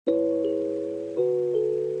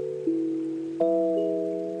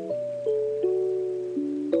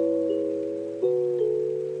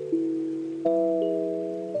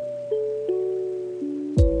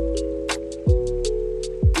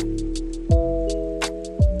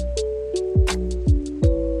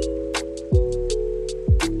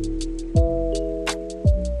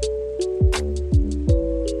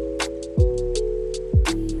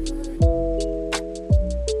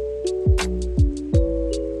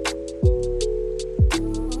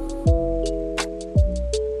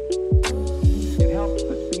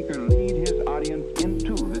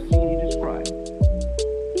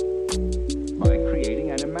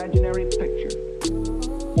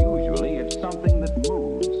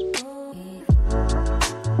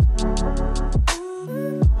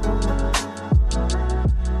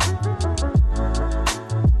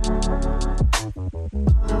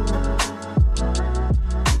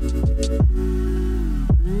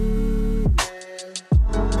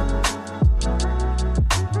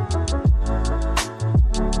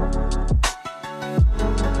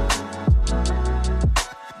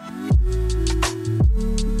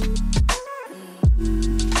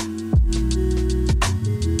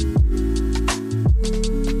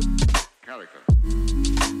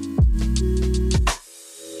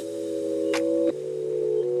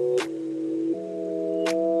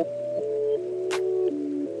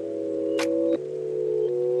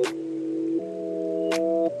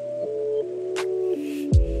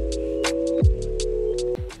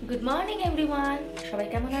Everyone, সবাই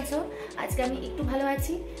কেমন আছো? আজকে আমি একটু ভালো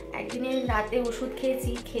আছি। একদিনের রাতে ওষুধ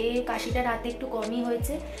খেয়েছি, খেয়ে কাশিটা রাতে একটু কমই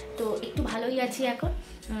হয়েছে, তো একটু ভালোই আছি এখন।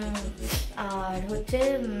 আর হচ্ছে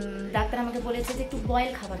ডাক্তার আমাকে বলেছে যে একটু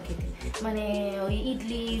বয়েল খাবার খেতে, মানে ওই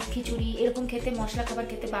ইডলি খিচুড়ি এরকম খেতে, মশলা খাবার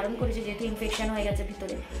খেতে বারণ করেছে, যেহেতু ইনফেকশন হয়ে গেছে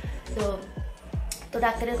ভিতরে। তো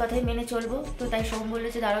ডাক্তারের কথাই মেনে চলবো। তো তাই সোম বললো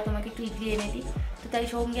যে দাঁড়াও তোমাকে একটু ইডলি এনে দিই। তো তাই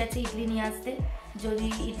সোম গেছে ইডলি নিয়ে আসতে, যদি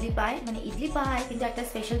ইডলি পায়, মানে ইডলি পায় কিন্তু একটা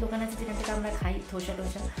স্পেশাল দোকান আছে যেখান থেকে আমরা খাই ধোসা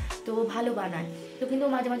তো ভালো বানায়, তো কিন্তু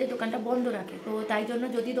মাঝে মাঝে দোকানটা বন্ধ রাখে। তো তাই জন্য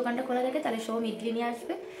যদি দোকানটা খোলা থাকে তাহলে সোম ইডলি নিয়ে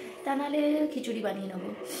আসবে, তা নাহলে খিচুড়ি বানিয়ে নেবো,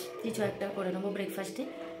 কিছু একটা করে নেবো ব্রেকফাস্টে।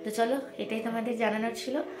 তো চলো, এটাই তোমাদের জানানোর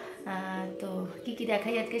ছিল। তো কী কী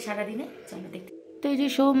দেখাই আজকে সারাদিনে, চলো দেখতে। তো এই যে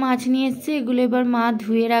সোম মাছ নিয়ে এসছে, এগুলো এবার মা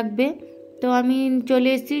ধুয়ে রাখবে। তো আমি চলে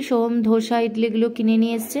এসেছি, সোম ধোসা ইডলিগুলো কিনে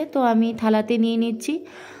নিয়ে এসছে, তো আমি থালাতে নিয়ে নিচ্ছি।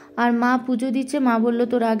 আর মা পুজো দিচ্ছে, মা বললো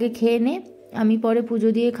তোর আগে খেয়ে নে, আমি পরে পুজো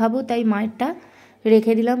দিয়ে খাবো, তাই মায়েরটা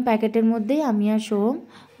রেখে দিলাম প্যাকেটের মধ্যে। আমি আর সোম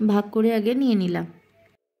ভাগ করে আগে নিয়ে নিলাম।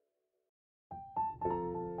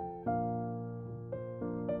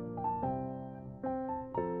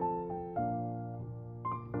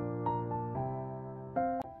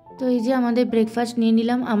 তো এই যে আমাদের ব্রেকফাস্ট নিয়ে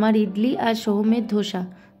নিলাম, আমার ইডলি আর সোহমের ধোসা,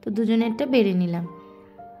 তো দুজনেরটা বেড়ে নিলাম।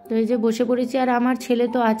 তো এই যে বসে পড়েছি, আর আমার ছেলে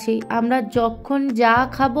তো আছেই, আমরা যখন যা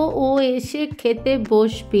খাবো ও এসে খেতে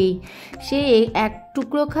বসবেই। সে এক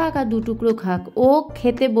টুকরো খাক আর দু টুকরো খাক, ও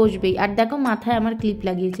খেতে বসবেই। আর দেখো মাথায় আমার ক্লিপ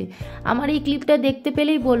লাগিয়েছে, আমার এই ক্লিপটা দেখতে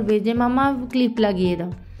পেলেই বলবে যে মামা ক্লিপ লাগিয়ে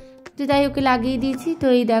দাও। তো তাই ওকে লাগিয়ে দিয়েছি। তো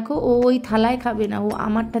এই দেখো, ও ওই থালায় খাবে না, ও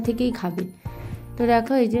আমারটা থেকেই খাবে। তো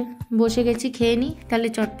দেখো এই যে বসে গেছি, খেয়ে নিই তাহলে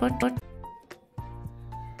চটপট।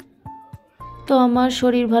 তো আমার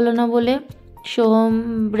শরীর ভালো না বলে সোহম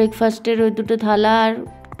ব্রেকফাস্টের ওই দুটো থালা আর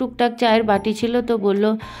টুকটাক চায়ের বাটি ছিল, তো বলল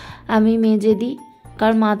আমি মেজে দিই,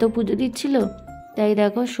 কারণ মা তো পুজো দিচ্ছিল। তাই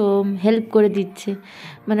দেখো সোহম হেল্প করে দিচ্ছে,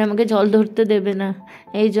 মানে আমাকে জল ধরতে দেবে না,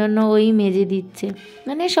 এই জন্য ওই মেজে দিচ্ছে।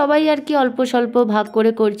 মানে সবাই আর কি অল্প স্বল্প ভাগ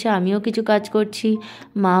করে করছে, আমিও কিছু কাজ করছি,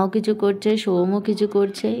 মাও কিছু করছে, সোহমও কিছু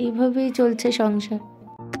করছে, এইভাবেই চলছে সংসার।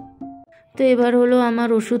 তো এবার হলো আমার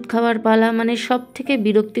ওষুধ খাওয়ার পালা, মানে সব থেকে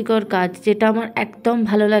বিরক্তিকর কাজ, যেটা আমার একদম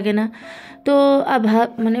ভালো লাগে না। তো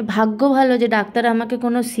মানে ভাগ্য ভালো যে ডাক্তার আমাকে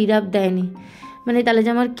কোনো সিরাপ দেয়নি, মানে তাহলে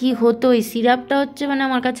যে আমার কী হতো। এই সিরাপটা হচ্ছে মানে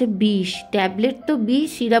আমার কাছে বিষ, ট্যাবলেট তো বিষ,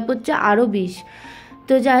 সিরাপ হচ্ছে আরও বিষ।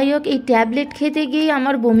 তো যাই হোক, এই ট্যাবলেট খেতে গিয়েই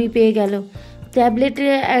আমার বমি পেয়ে গেল। ট্যাবলেটে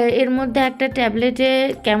এর মধ্যে একটা ট্যাবলেটে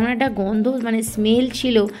কেমন একটা গন্ধ, মানে স্মেল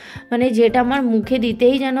ছিল, মানে যেটা আমার মুখে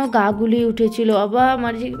দিতেই যেন গা গুলিয়ে উঠেছিল। আবার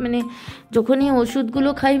আমার যে মানে যখনই ওষুধগুলো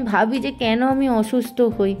খাই ভাবি যে কেন আমি অসুস্থ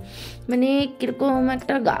হই, মানে কীরকম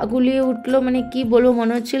একটা গা গুলিয়ে উঠলো, মানে কি বলবো,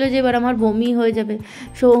 মনে হচ্ছিলো যে এবার আমার বমি হয়ে যাবে।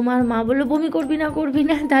 আমার মা বললো বমি করবি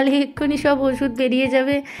না, তাহলে এক্ষুনি সব ওষুধ বেরিয়ে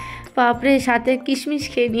যাবে। বাপরে, সাথে কিশমিশ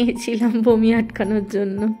খেয়ে নিয়েছিলাম বমি আটকানোর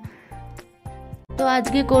জন্য। তো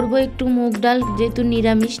আজকে করব একটু মুগ ডাল, যেহেতু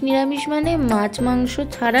নিরামিষ মানে মাছ মাংস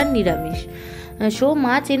ছাড়া নিরামিষ।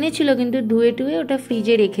 মাছ এনেছিল কিন্তু ধুয়ে টুয়ে ওটা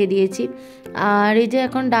ফ্রিজে রেখে দিয়েছি। আর এই যে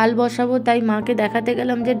এখন ডাল বসাবো, তাই মাকে দেখাতে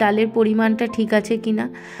গেলাম যে ডালের পরিমাণটা ঠিক আছে কিনা।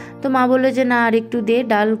 তো মা বললো যে না আর একটু দে,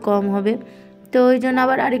 ডাল কম হবে। তো ওই জন্য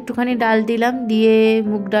আবার আরেকটুখানি ডাল দিলাম, দিয়ে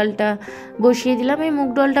মুগ ডালটা বসিয়ে দিলাম। এই মুগ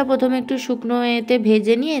ডালটা প্রথমে একটু শুকনো এতে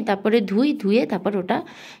ভেজে নিয়ে তারপরে ধুয়ে তারপর ওটা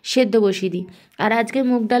সেদ্ধ বসিয়ে দিই। আর আজকে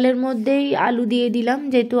মুগ ডালের মধ্যেই আলু দিয়ে দিলাম,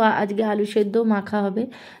 যেহেতু আজকে আলু সেদ্ধ মাখা হবে,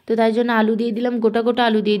 তো তাই জন্য আলু দিয়ে দিলাম, গোটা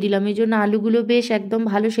আলু দিয়ে দিলাম। এই জন্য আলুগুলো বেশ একদম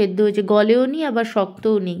ভালো সেদ্ধ হয়েছে, গলেও নি আবার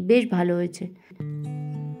শক্তও নেই, বেশ ভালো হয়েছে।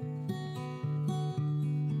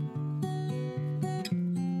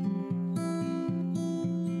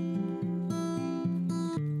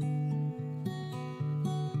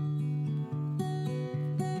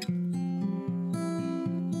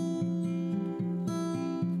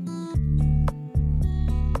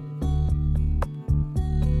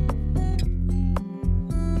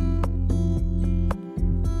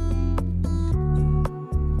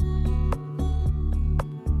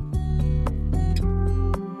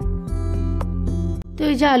 তো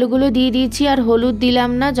এই যে আলুগুলো দিয়ে দিয়েছি, আর হলুদ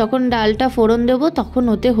দিলাম না, যখন ডালটা ফোড়ন দেবো তখন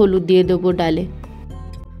ওতে হলুদ দিয়ে দেবো ডালে।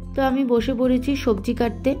 তো আমি বসে পড়েছি সবজি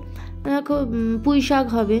কাটতে, দেখো পুঁই শাক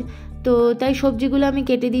হবে, তো তাই সবজিগুলো আমি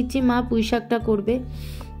কেটে দিচ্ছি, মা পুঁই শাকটা করবে।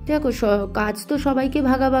 দেখো কাজ তো সবাইকে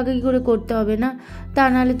ভাগাভাগি করে করতে হবে না, তা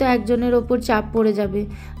নাহলে তো একজনের ওপর চাপ পড়ে যাবে।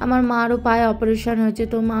 আমার মারও পায়ে অপারেশন হয়েছে,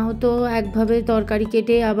 তো মাও তো একভাবে তরকারি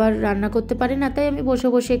কেটে আবার রান্না করতে পারে না, তাই আমি বসে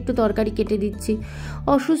বসে একটু তরকারি কেটে দিচ্ছি।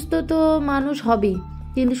 অসুস্থ তো মানুষ হবেই,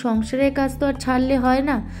 কিন্তু সংসারের কাজ তো আর ছাড়লে হয়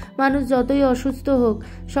না। মানুষ যতই অসুস্থ হোক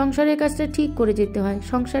সংসারের কাজটা ঠিক করে যেতে হয়।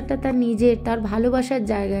 সংসারটা তার নিজের, তার ভালোবাসার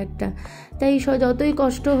জায়গা একটা। তাই যতই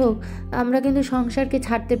কষ্ট হোক আমরা কিন্তু সংসারকে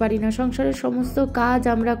ছাড়তে পারি না। সংসারের সমস্ত কাজ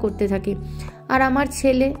আমরা করতে থাকি। আর আমার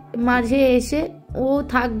ছেলে মাঝে এসে ও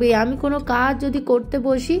থাকবে, আমি কোনো কাজ যদি করতে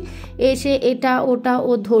বসি এসে এটা ওটা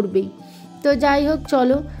ও ধরবেই। তো যাই হোক,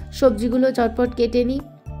 চলো সবজিগুলো চটপট কেটে নিই,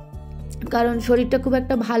 কারণ শরীরটা খুব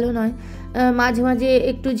একটা ভালো নয়। মাঝে মাঝে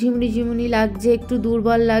একটু ঝিমুনি লাগছে, একটু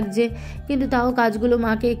দুর্বল লাগছে, কিন্তু তাও কাজগুলো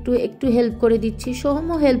মাকে একটু হেল্প করে দিচ্ছি।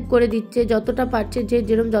 সোহমও হেল্প করে দিচ্ছে যতটা পারছে, যে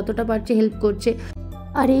যেরকম যতটা পারছে হেল্প করছে।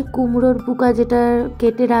 আর এই কুমড়োর পোকা যেটা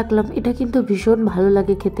কেটে রাখলাম, এটা কিন্তু ভীষণ ভালো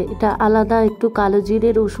লাগে খেতে। এটা আলাদা একটু কালো জিরে,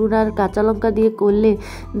 রসুন আর কাঁচা লঙ্কা দিয়ে করলে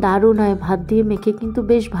দারুণ হয়। ভাত দিয়ে মেখে কিন্তু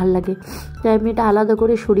বেশ ভালো লাগে। তাই আমি এটা আলাদা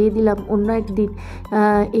করে সরিয়ে দিলাম। অন্য একদিন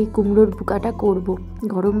এই কুমড়োর পোকাটা করব,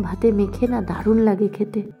 গরম ভাতে মেখে না দারুণ লাগে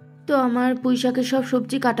খেতে। তো আমার পুঁই শাকের সব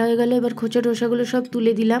সবজি কাটা হয়ে গেলে এবার খোঁচা টোসাগুলো সব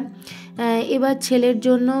তুলে দিলাম। এবার ছেলের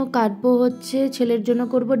জন্য কাটবো, ছেলের জন্য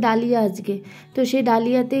করব ডালিয়া আজকে। তো সেই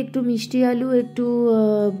ডালিয়াতে একটু মিষ্টি আলু, একটু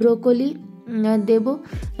ব্রোকলি দেব,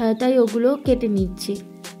 তাই ওগুলো কেটে নিচ্ছি।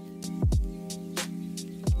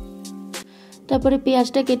 তারপরে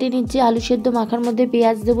পেঁয়াজটা কেটে নিচ্ছি, আলু সেদ্ধ মাখার মধ্যে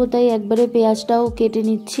পেঁয়াজ দেবো, তাই একবারে পেঁয়াজটাও কেটে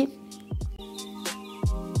নিচ্ছি।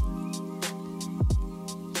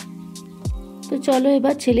 তো চলো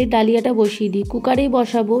এবার ছেলের ডালিয়াটা বসিয়ে দিই। কুকারেই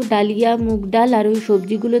বসাবো, ডালিয়া, মুগ ডাল আর ওই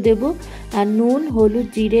সবজিগুলো দেবো, আর নুন, হলুদ,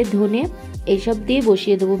 জিরে, ধনে এইসব দিয়ে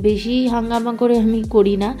বসিয়ে দেবো। বেশি হাঙ্গামা করে আমি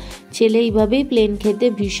করি না, ছেলে এইভাবেই প্লেন খেতে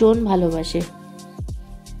ভীষণ ভালোবাসে।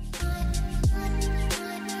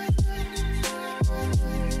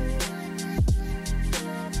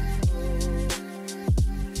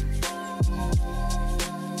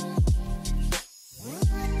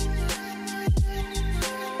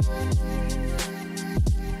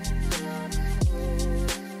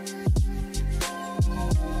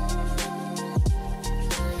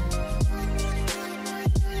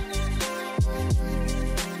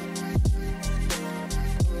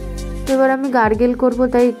 এবার আমি গার্গেল করব,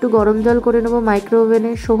 তাই একটু গরম জল করে নেবো মাইক্রো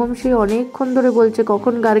ওভেনে। সোহম সেই অনেকক্ষণ ধরে বলছে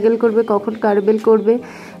কখন গার্গেল করবে, কখন গার্গেল করবে,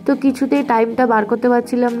 তো কিছুতেই টাইমটা বার করতে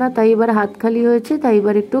পারছিলাম না। তাই এবার হাত খালি হয়েছে, তাই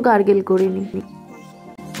এবার একটু গার্গেল করে নিই।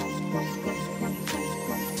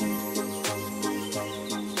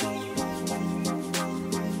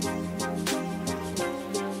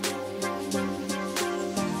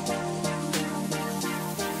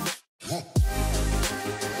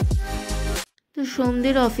 তো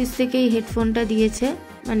সোমদের অফিস থেকে এই হেডফোনটা দিয়েছে,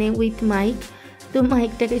 মানে উইথ মাইক। তো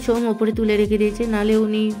মাইকটাকে সোম ওপরে তুলে রেখে দিয়েছে, নাহলে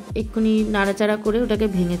উনি এক্ষুনি নাড়াচাড়া করে ওটাকে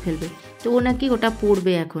ভেঙে ফেলবে। তো ও নাকি ওটা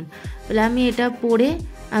পড়বে এখন, বলে আমি এটা পড়ে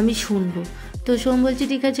আমি শুনবো। তো সোম বলছে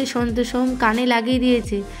ঠিক আছে শোন। তো সোম কানে লাগিয়ে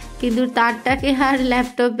দিয়েছে, কিন্তু তারটাকে আর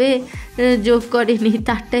ল্যাপটপে যোগ করেনি,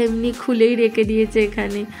 তারটা এমনি খুলেই রেখে দিয়েছে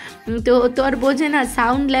এখানে। তো ও তো আর বোঝে না,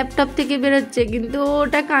 সাউন্ড ল্যাপটপ থেকে বেরোচ্ছে, কিন্তু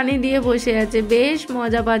ওটা কানে দিয়ে বসে আছে, বেশ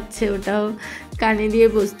মজা পাচ্ছে ওটাও কানে দিয়ে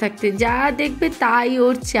বসে থাকতে। যা দেখবে তাই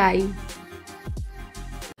ওর চাই।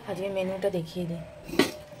 আজকে মেনুটা দেখিয়ে দিই।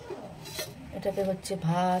 এটাতে হচ্ছে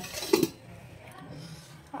ভাত,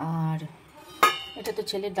 আর এটা তো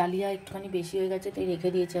ছেলের ডালিয়া একটুখানি বেশি হয়ে গেছে, তাই রেখে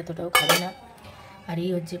দিয়েছে, এতটাও খাবে না। আর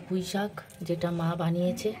এই হচ্ছে পুঁই শাক যেটা মা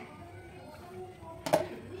বানিয়েছে,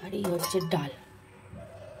 আর এই হচ্ছে ডাল,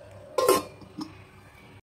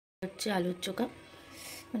 হচ্ছে আলুর চোখা,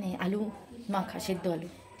 মানে আলু মাখা, সেদ্ধ আলু।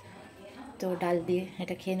 তো ডাল দিয়ে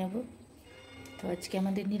এটা খেয়ে নেব। তো আজকে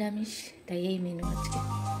আমাদের নিরামিষ, তাই এই মেনু আজকে।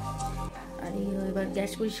 আর এই এবার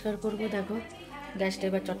গ্যাস পরিষ্কার করবো। দেখো গ্যাসটা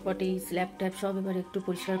এবার চটপট এই স্ল্যাব ট্যাব সব এবার একটু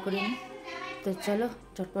পরিষ্কার করে নিই। তো চলো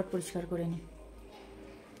চটপট পরিষ্কার করে নিই।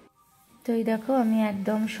 তো এই দেখো আমি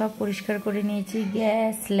একদম সব পরিষ্কার করে নিয়েছি,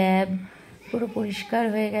 গ্যাস স্ল্যাব পুরো পরিষ্কার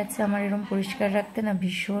হয়ে গেছে। আমার এরকম পরিষ্কার রাখতে না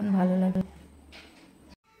ভীষণ ভালো লাগে।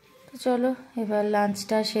 তো চলো এবার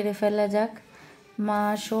লাঞ্চটা সেরে ফেলা যাক। মা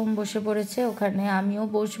সোম বসে পড়েছে ওখানে, আমিও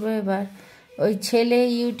বসবো এবার। ওই ছেলে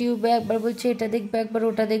ইউটিউবে একবার বলছে এটা দেখবে, একবার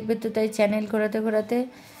ওটা দেখবে, তো তাই চ্যানেল ঘোরাতে ঘোরাতে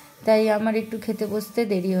তাই আমার একটু খেতে বসতে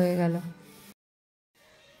দেরি হয়ে গেল।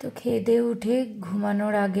 তো খেতে উঠে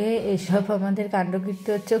ঘুমানোর আগে এসব আমাদের কাণ্ডকীর্তি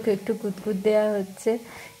হচ্ছে, ওকে একটু কুতকুত দেওয়া হচ্ছে।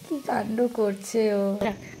 কি কাণ্ড করছে ও।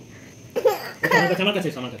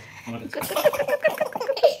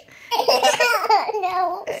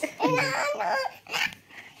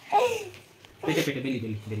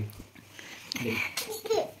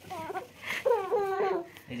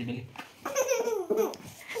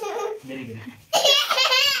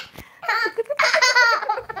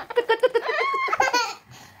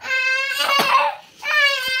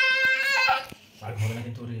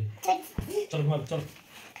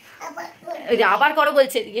 আবার করো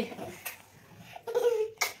বলছে এদিকে।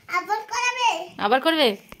 আবার করবে?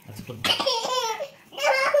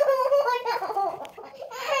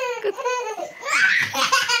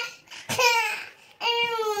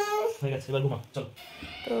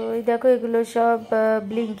 তো এই দেখো এগুলো সব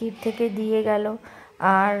ব্লিঙ্কিট থেকে দিয়ে গেল।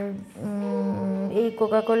 আর এই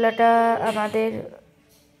কোকাকোলাটা আমাদের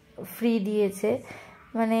ফ্রি দিয়েছে,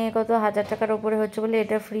 মানে কত 1000 টাকার ওপরে হচ্ছে বলে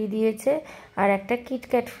এটা ফ্রি দিয়েছে। আর একটা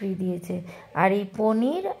কিটক্যাট ফ্রি দিয়েছে। আর এই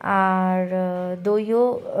পনির আর দইও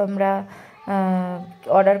আমরা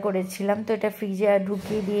অর্ডার করেছিলাম, তো এটা ফ্রিজে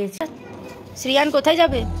ঢুকিয়ে দিয়েছে। শ্রিয়ান কোথায়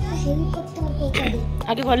যাবে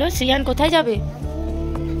আগে বলো? শ্রিয়ান কোথায় যাবে?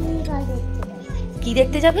 কি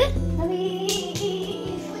দেখতে যাবে?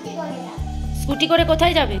 স্কুটি করে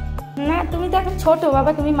কোথায় যাবে? না তুমি তো এখন ছোট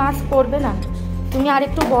বাবা, তুমি মাস্ক পরবে না। তুমি আর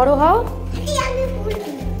একটু বড় হও,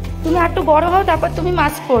 তুমি আর একটু বড় হও, তারপর তুমি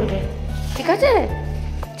মাস্ক পরবে, ঠিক আছে?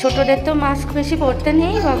 ছোটদের তো মাস্ক বেশি পরতে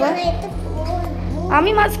নেই বাবা।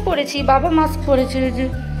 আমি মাস্ক পরেছি, বাবা মাস্ক পরেছে যে।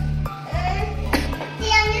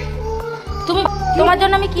 তুমি, তোমার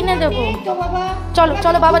জন্য আমি কিনে দেবো। চলো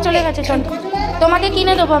চলো, বাবা চলে গেছে, চলো তোমাকে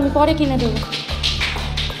কিনে দেবো, আমি পরে কিনে দেবো।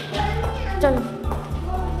 চলো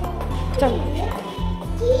চলো।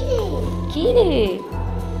 কি রে?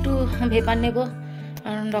 একটু ভেপার নেব,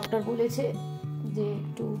 কারণ ডক্টর বলেছে যে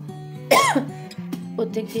একটু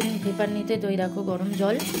প্রত্যেক দিন ভেপার নিতে। দই রাখো, গরম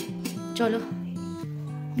জল। চলো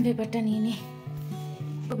ভেপারটা নিয়ে নি।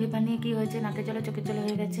 ভেপার নিয়ে কী হয়েছে, নাকে জলে চোখের জলে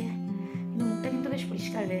হয়ে গেছে, কিন্তু মুখটা কিন্তু বেশ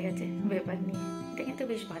পরিষ্কার হয়ে গেছে ভেপার নিয়ে। এটা কিন্তু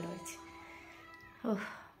বেশ ভালো হয়েছে। ও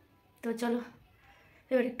তো চলো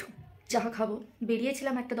এবার একটু চা খাবো।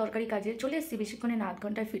 বেরিয়েছিলাম একটা দরকারি কাজে, চলে এসেছি বেশিক্ষণে না, আধ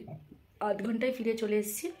ঘন্টায় ফিরে চলে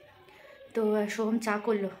এসেছি। তো সোহম চা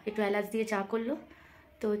করলো, একটু এলাচ দিয়ে চা করলো।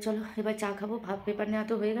 তো চলো এবার চা খাবো। পেপার নেওয়া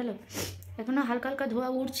তো হয়ে গেল, এখনও হালকা হালকা ধোয়া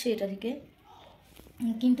উঠছে এটা থেকে,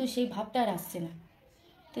 কিন্তু সেই ভাবটা আর আসছে না।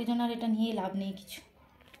 তো এই জন্য আর এটা নিয়ে লাভ নেই কিছু।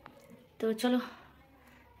 তো চলো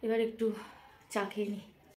এবার একটু চা খেয়ে নিই।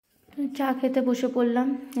 চা খেতে বসে পড়লাম।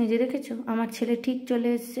 এই যে দেখেছো, আমার ছেলে ঠিক চলে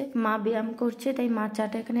এসছে। মা ব্যায়াম করছে, তাই মা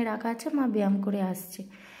চাটা এখানে রাখা আছে, মা ব্যায়াম করে আসছে।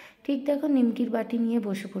 ঠিক দেখো নিমকির বাটি নিয়ে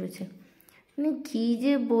বসে পড়েছে। মানে কী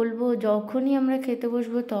যে বলবো, যখনই আমরা খেতে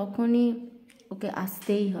বসবো তখনই ওকে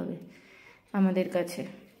আসতেই হবে আমাদের কাছে।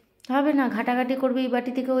 হবে না, ঘাটাঘাটি করবে, এই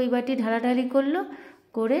বাটি থেকে ওই বাটি ঢালাঢালি করলো,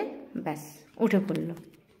 করে ব্যাস উঠে পড়লো।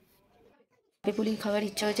 বাপে পুলি খাওয়ার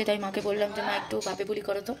ইচ্ছা হয়েছে, তাই মাকে বললাম যে মা একটু বাপে পুলি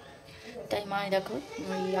করো তো। তাই মা দেখো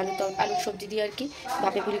ওই আলুর সবজি দিয়ে আর কি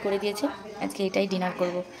বাপে পুলি করে দিয়েছে। আজকে এটাই ডিনার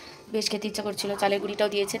করব। বেশ খেতে ইচ্ছা করছিল, চালের গুঁড়িটাও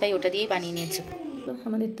দিয়েছে, তাই ওটা দিয়েই বানিয়ে নিয়েছে।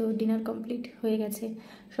 আমাদের তো ডিনার কমপ্লিট হয়ে গেছে,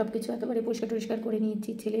 সব কিছু একেবারে পরিষ্কার করে নিয়েছি।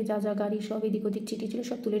 ছেলে যা যা গাড়ি সব এদিক ওদিক চিঠি ছিল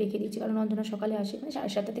সব তুলে রেখে দিয়েছি, কারণ রঞ্জনা সকালে আসে, মানে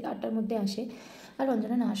 7:30 থেকে 8টার মধ্যে আসে। আর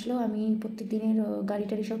রঞ্জনা না আসলেও আমি প্রত্যেক দিনের গাড়ি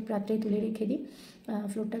টাড়ি সব রাত্রেই তুলে রেখে দিই,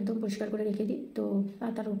 ফ্লোরটা একদম পরিষ্কার করে রেখে দিই। তো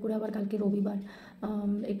তার উপরে আবার কালকে রবিবার,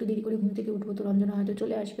 একটু দেরি করে ঘুম থেকে উঠবো, তো রঞ্জনা হয়তো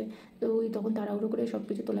চলে আসবে। তো ওই তখন তাড়াহুড়ো করে সব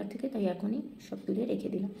কিছু তোলার থেকে তাই এখনই সব তুলে রেখে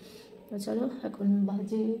দিলাম। তো চলো এখন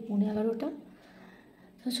বাজে 11:30।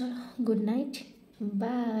 তো চলো গুড নাইট,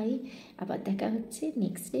 বাই। আবার দেখা হচ্ছে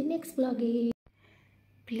নেক্সট ব্লগে।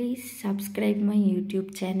 Please subscribe my YouTube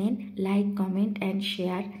channel, like, comment and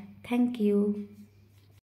share. Thank you.